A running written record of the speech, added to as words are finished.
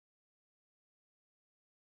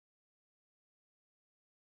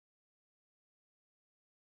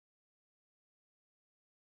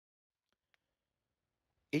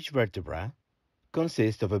Each vertebra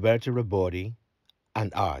consists of a vertebral body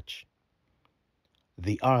and arch.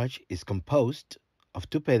 The arch is composed of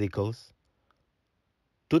two pedicles,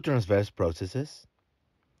 two transverse processes,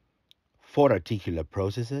 four articular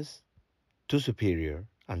processes, two superior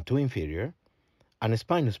and two inferior, and a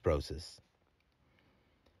spinous process.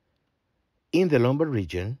 In the lumbar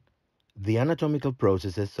region, the anatomical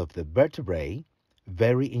processes of the vertebrae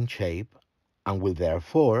vary in shape and will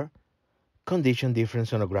therefore condition different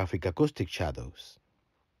sonographic acoustic shadows.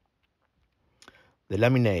 The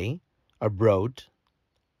laminae are broad,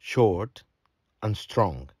 short, and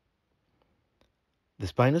strong. The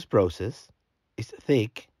spinous process is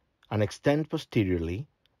thick and extends posteriorly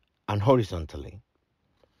and horizontally.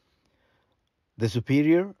 The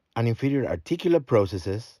superior and inferior articular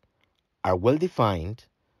processes are well defined,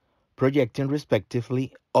 projecting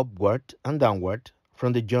respectively upward and downward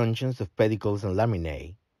from the junctions of pedicles and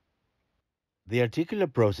laminae. The articular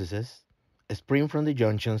processes spring from the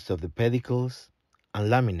junctions of the pedicles and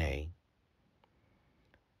laminae.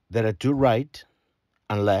 There are two right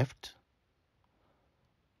and left,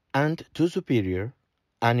 and two superior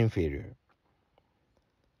and inferior.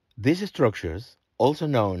 These structures, also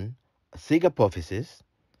known as sig apophyses,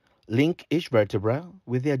 link each vertebra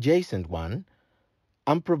with the adjacent one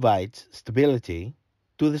and provides stability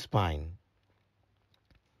to the spine.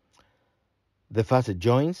 The facet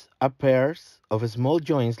joints are pairs of small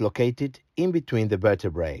joints located in between the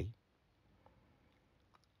vertebrae.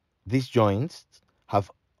 These joints have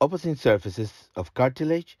opposite surfaces of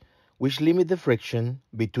cartilage which limit the friction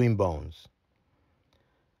between bones.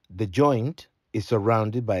 The joint is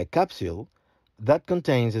surrounded by a capsule that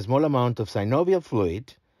contains a small amount of synovial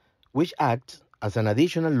fluid which acts as an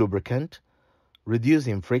additional lubricant,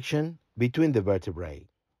 reducing friction between the vertebrae.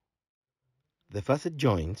 The facet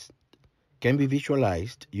joints can be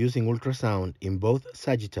visualized using ultrasound in both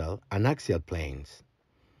sagittal and axial planes.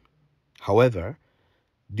 However,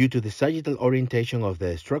 due to the sagittal orientation of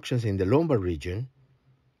the structures in the lumbar region,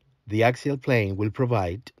 the axial plane will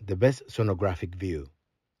provide the best sonographic view.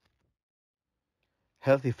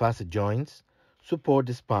 Healthy facet joints support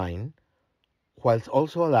the spine whilst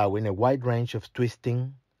also allowing a wide range of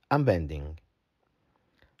twisting and bending.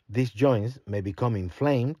 These joints may become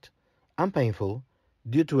inflamed and painful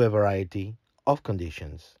due to a variety of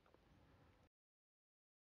conditions.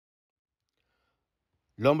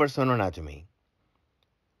 Lumbar zone anatomy.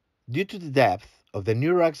 Due to the depth of the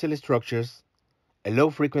neuroaxial structures, a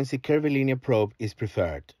low-frequency curvilinear probe is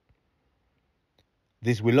preferred.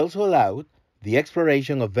 This will also allow the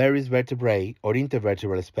exploration of various vertebrae or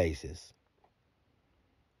intervertebral spaces.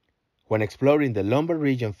 When exploring the lumbar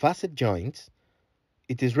region facet joints,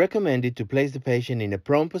 it is recommended to place the patient in a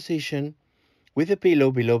prone position with a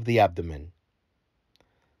pillow below the abdomen.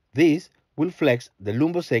 This will flex the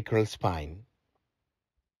lumbosacral spine.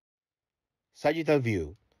 Sagittal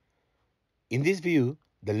view. In this view,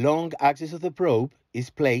 the long axis of the probe is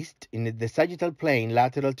placed in the sagittal plane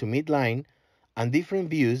lateral to midline, and different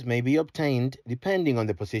views may be obtained depending on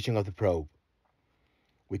the position of the probe.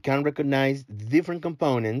 We can recognize the different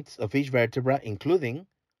components of each vertebra, including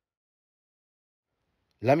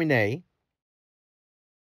laminae,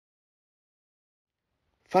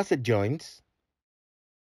 facet joints,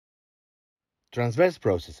 transverse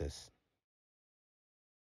processes.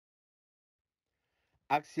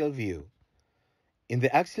 Axial view. In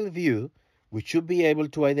the axial view, we should be able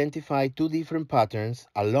to identify two different patterns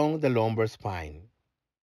along the lumbar spine.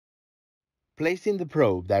 Placing the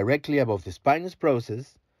probe directly above the spinous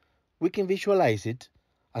process, we can visualize it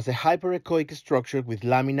as a hyperechoic structure with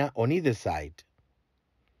lamina on either side.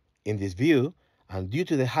 In this view, and due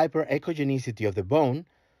to the hyperechogenicity of the bone,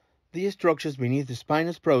 the structures beneath the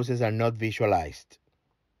spinous process are not visualized.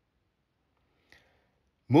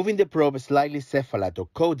 Moving the probe slightly cephalate or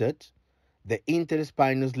caudate, the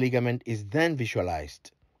interspinous ligament is then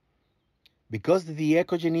visualized. Because the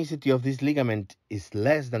echogenicity of this ligament is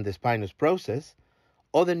less than the spinous process,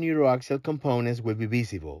 other neuroaxial components will be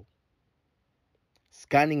visible.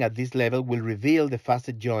 Scanning at this level will reveal the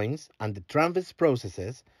facet joints and the transverse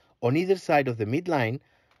processes on either side of the midline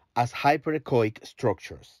as hyperechoic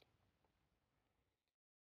structures.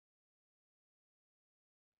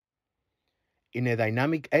 In a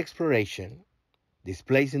dynamic exploration,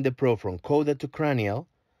 displacing the probe from caudate to cranial,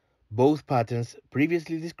 both patterns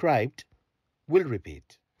previously described will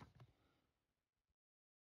repeat.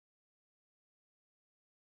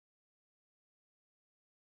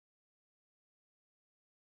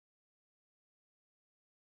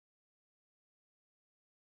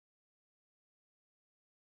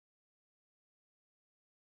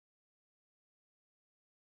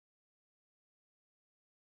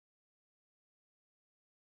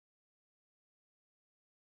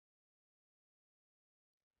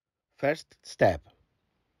 First step.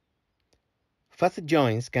 Facet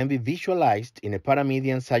joints can be visualized in a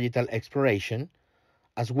paramedian sagittal exploration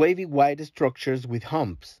as wavy white structures with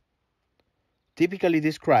humps, typically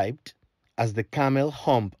described as the camel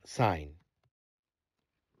hump sign.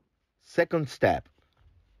 Second step.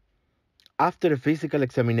 After a physical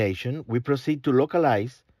examination, we proceed to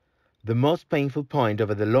localize the most painful point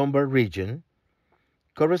over the lumbar region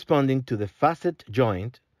corresponding to the facet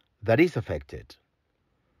joint that is affected.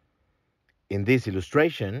 In this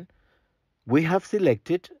illustration, we have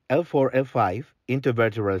selected L4-L5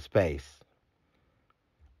 intervertebral space.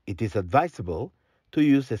 It is advisable to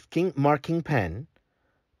use a skin marking pen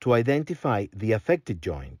to identify the affected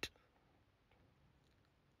joint.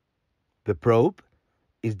 The probe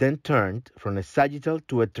is then turned from a sagittal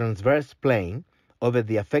to a transverse plane over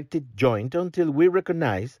the affected joint until we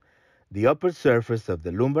recognize the upper surface of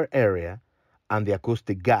the lumbar area and the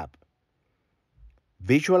acoustic gap,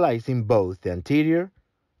 visualizing both the anterior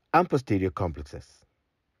and posterior complexes.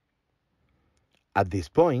 At this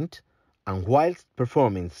point, and whilst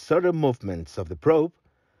performing certain movements of the probe,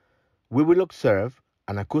 we will observe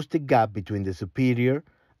an acoustic gap between the superior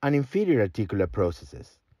and inferior articular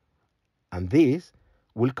processes, and this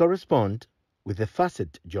will correspond with the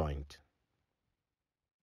facet joint.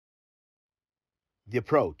 The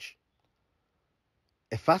approach.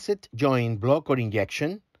 A facet joint block or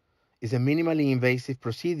injection is a minimally invasive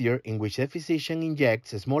procedure in which a physician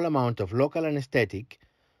injects a small amount of local anesthetic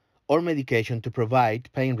or medication to provide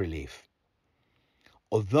pain relief.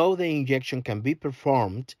 Although the injection can be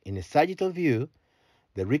performed in a sagittal view,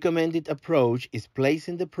 the recommended approach is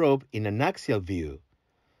placing the probe in an axial view,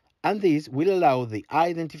 and this will allow the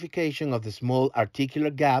identification of the small articular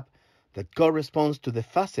gap that corresponds to the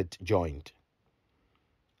facet joint.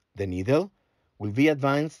 The needle will be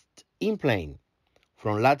advanced in plane,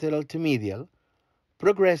 from lateral to medial,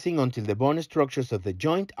 progressing until the bone structures of the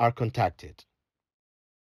joint are contacted.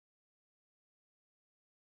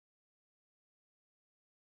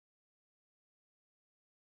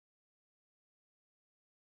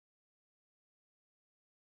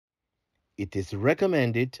 It is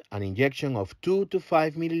recommended an injection of 2 to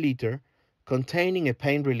 5 milliliters containing a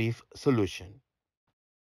pain relief solution.